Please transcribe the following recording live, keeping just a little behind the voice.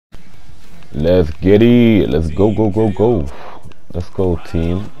Let's get it. Let's go, go, go, go. Let's go,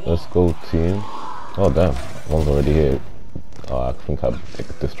 team. Let's go, team. Oh, damn. One's already here. Oh, I think I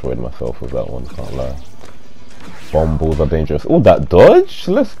destroyed myself with that one. Can't lie. Bomb balls are dangerous. Oh, that dodge?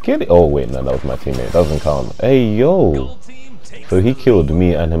 Let's get it. Oh, wait. No, that was my teammate. Doesn't count. Hey, yo. So he killed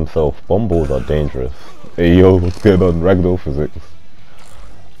me and himself. Bomb balls are dangerous. Hey, yo. What's going on? Ragdoll physics.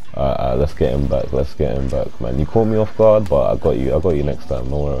 Let's get him back. Let's get him back, man. You caught me off guard, but I got you. I got you next time.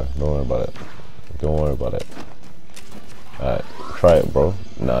 Don't worry. Don't worry about it. Don't worry about it. Alright, try it, bro.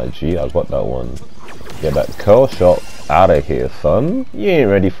 Nah, G, I got that one. Get that curl shot out of here, son. You ain't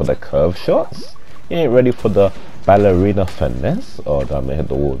ready for the curve shots. You ain't ready for the ballerina finesse. Oh, damn, it hit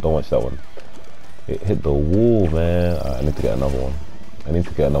the wall. Don't watch that one. It hit the wall, man. I need to get another one. I need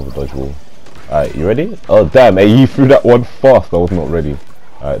to get another dodge wall. Alright, you ready? Oh, damn. Hey, you threw that one fast. I was not ready.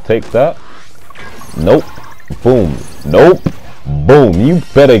 Alright, take that. Nope. Boom. Nope. Boom. You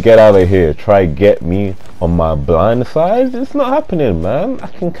better get out of here. Try get me on my blind side. It's not happening, man. I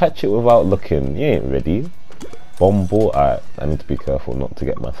can catch it without looking. You ain't ready. Bomb ball. Alright, I need to be careful not to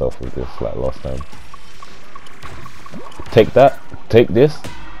get myself with this like last time. Take that. Take this.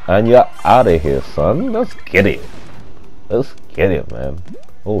 And you're out of here, son. Let's get it. Let's get it, man.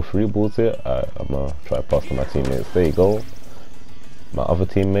 Oh, 3 balls here. Alright, I'm gonna try pass to my teammates. There you go. My other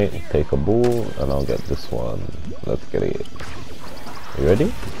teammate, take a ball, and I'll get this one. Let's get it. You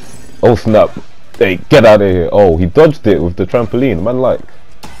ready? Oh, snap. Hey, get out of here. Oh, he dodged it with the trampoline. Man, like.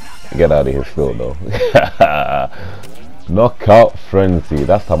 Get out of here still, though. Knockout frenzy.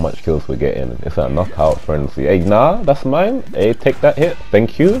 That's how much kills we're getting. It's a knockout frenzy. Hey, nah, that's mine. Hey, take that hit.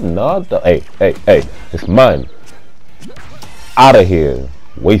 Thank you. Nah, hey, hey, hey. It's mine. Out of here.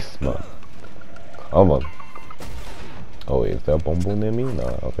 Waste, man. Come on. Oh wait, is there a bomb ball near me?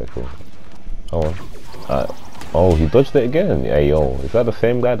 No, okay, cool. Hold on. Oh, he dodged it again. Hey, yo, is that the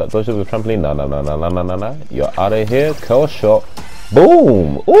same guy that dodged the trampoline? Nah, nah, nah, nah, nah, nah, nah, nah. You're out of here. Curl shot.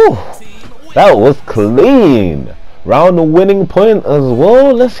 Boom. Ooh, that was clean. Round the winning point as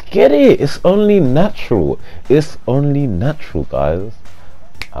well. Let's get it. It's only natural. It's only natural, guys.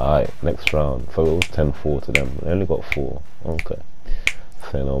 Alright, next round. So it was 10-4 to them. They only got 4. Okay.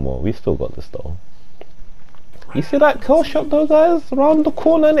 Say no more. We still got this though. You see that curl shot though, guys? Around the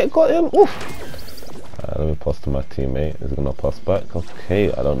corner and it got him. Oof. Let me pass to my teammate. Is he gonna pass back?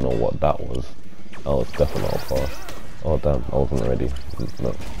 Okay, I don't know what that was. That was definitely not a pass. Oh damn, I wasn't ready.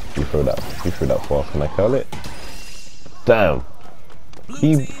 No, you threw that fast. Can I curl it? Damn.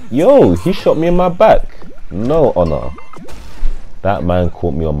 He shot me in my back. No honor. That man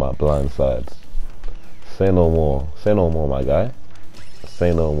caught me on my blind sides. Say no more. Say no more, my guy.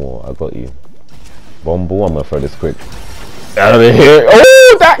 Say no more. I got you. Bomb ball, I'm gonna throw this quick. Out of here.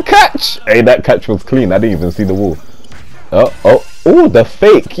 Oh, that catch! Hey, that catch was clean. I didn't even see the wall. Oh, the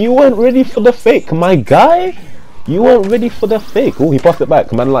fake. You weren't ready for the fake, my guy. You weren't ready for the fake. Oh, he passed it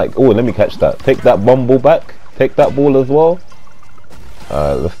back. Man, like, oh, let me catch that. Take that bomb ball back. Take that ball as well.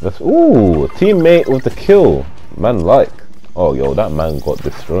 Let's. Ooh, teammate with the kill. Man, like. Oh, yo, that man got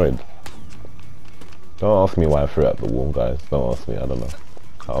destroyed. Don't ask me why I threw at the wall, guys. Don't ask me. I don't know.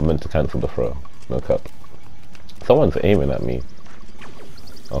 I meant to cancel the throw. No cap. Someone's aiming at me.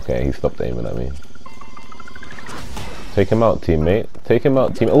 Okay, he stopped aiming at me. Take him out, teammate. Take him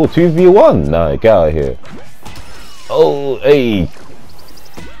out, teammate. Oh, 2v1. Nah, get out of here. Oh, hey.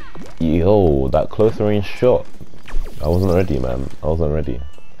 Yo, that close range shot. I wasn't ready, man. I wasn't ready.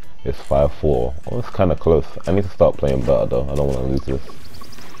 It's 5-4. Oh, it's kind of close. I need to start playing better, though. I don't want to lose this.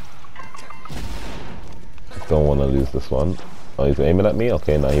 Don't want to lose this one. Oh, he's aiming at me?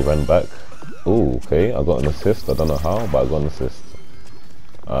 Okay, now he ran back. Ooh, okay, I got an assist. I don't know how, but I got an assist.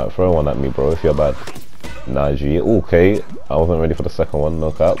 Alright, throw one at me, bro, if you're bad. Nah, G. Okay, I wasn't ready for the second one.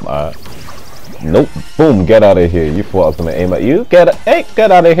 No cap. Alright. Nope. Boom, get out of here. You thought I was going to aim at you? Get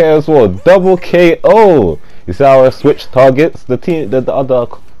out of here as well. Double KO. You see how I switched targets? The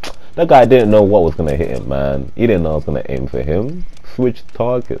guy didn't know what was going to hit him, man. He didn't know I was going to aim for him. Switch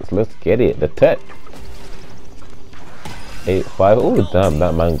targets. Let's get it. The tech. 8-5. Oh damn,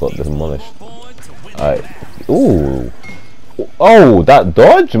 that man got demolished. Alright. Ooh. Oh, that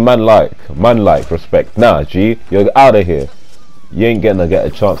dodge? Man like, respect. Nah, G, you're out of here. You ain't gonna get a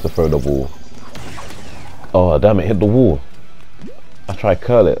chance to throw the ball. Oh damn, it hit the wall. I try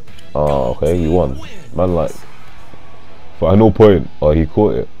curl it. Oh, okay, we won. Man like. Final point. Oh, he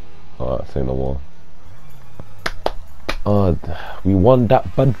caught it. Alright, say no more. We won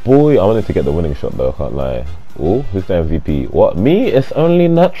that bad boy. I wanted to get the winning shot though, I can't lie. Oh, who's the MVP? What, me? It's only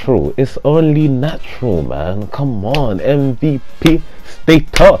natural. It's only natural, man. Come on, MVP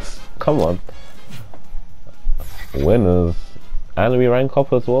status. Come on. Winners. And we rank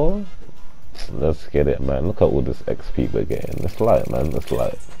up as well. Let's get it, man. Look at all this XP we're getting. Let's light, man. Let's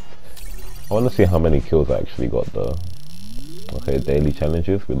light. I want to see how many kills I actually got though. Okay, daily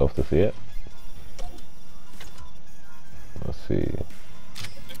challenges. We'd love to see it. Let's see.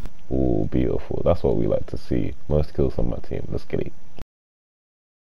 Oh, beautiful. That's what we like to see. Most kills on my team. Let's get it.